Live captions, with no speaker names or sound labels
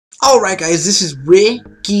Alright guys, this is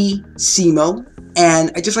Ricky-Simo,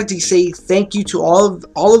 and I'd just like to say thank you to all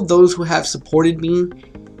of those who have supported me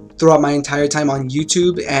throughout my entire time on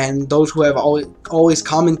YouTube, and those who have always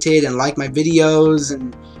commented and liked my videos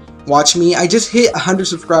and watched me. I just hit 100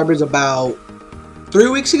 subscribers about 3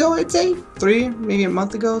 weeks ago, I'd say. Maybe a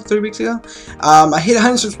month ago, 3 weeks ago. I hit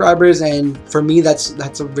 100 subscribers, and for me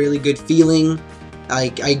that's a really good feeling.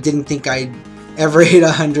 Like, I didn't think I'd ever hit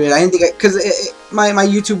 100. I didn't think, because my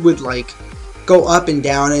YouTube would like go up and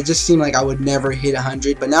down. It just seemed like I would never hit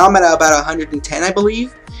 100, but now I'm at about 110, I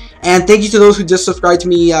believe. And thank you to those who just subscribed to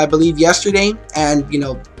me, I believe yesterday, and you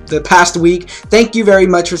know, the past week. Thank you very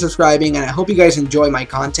much for subscribing, and I hope you guys enjoy my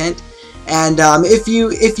content. And if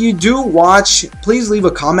you do watch, please leave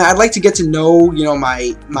a comment. I'd like to get to know, you know,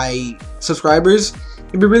 my subscribers.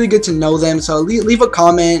 It'd be really good to know them. So leave a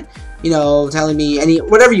comment, you know, telling me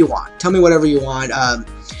whatever you want. Tell me whatever you want.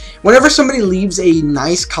 Whenever somebody leaves a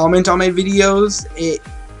nice comment on my videos,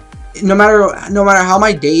 no matter how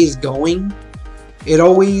my day is going, it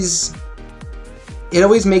always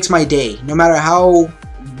makes my day, no matter how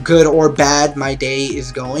good or bad my day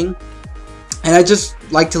is going. And I just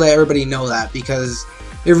like to let everybody know that, because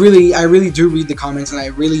I really do read the comments, and I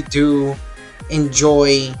really do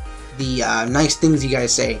enjoy the nice things you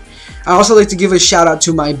guys say. I also like to give a shout out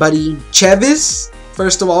to my buddy Chevis,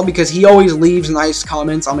 first of all, because he always leaves nice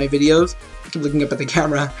comments on my videos. I keep looking up at the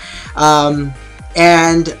camera.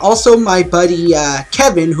 And also my buddy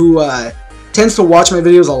Kevin, who tends to watch my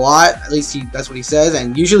videos a lot. At least that's what he says.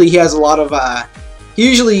 And usually he has a lot of he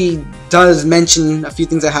usually does mention a few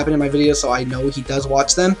things that happen in my videos, so I know he does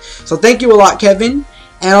watch them. So thank you a lot, Kevin.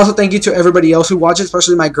 And also thank you to everybody else who watches,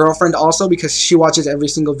 especially my girlfriend also, because she watches every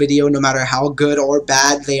single video no matter how good or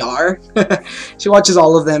bad they are. She watches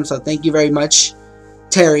all of them, so thank you very much,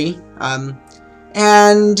 Terry.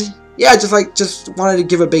 And yeah, just wanted to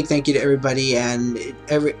give a big thank you to everybody, and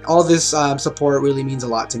all this support really means a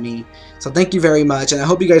lot to me. So thank you very much, and I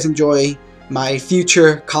hope you guys enjoy my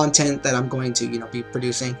future content that I'm going to, you know, be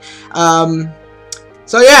producing.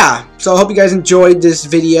 So yeah, so I hope you guys enjoyed this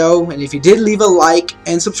video, and if you did, leave a like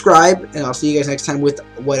and subscribe, and I'll see you guys next time with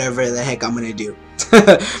whatever the heck I'm gonna do.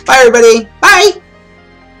 Bye everybody, bye!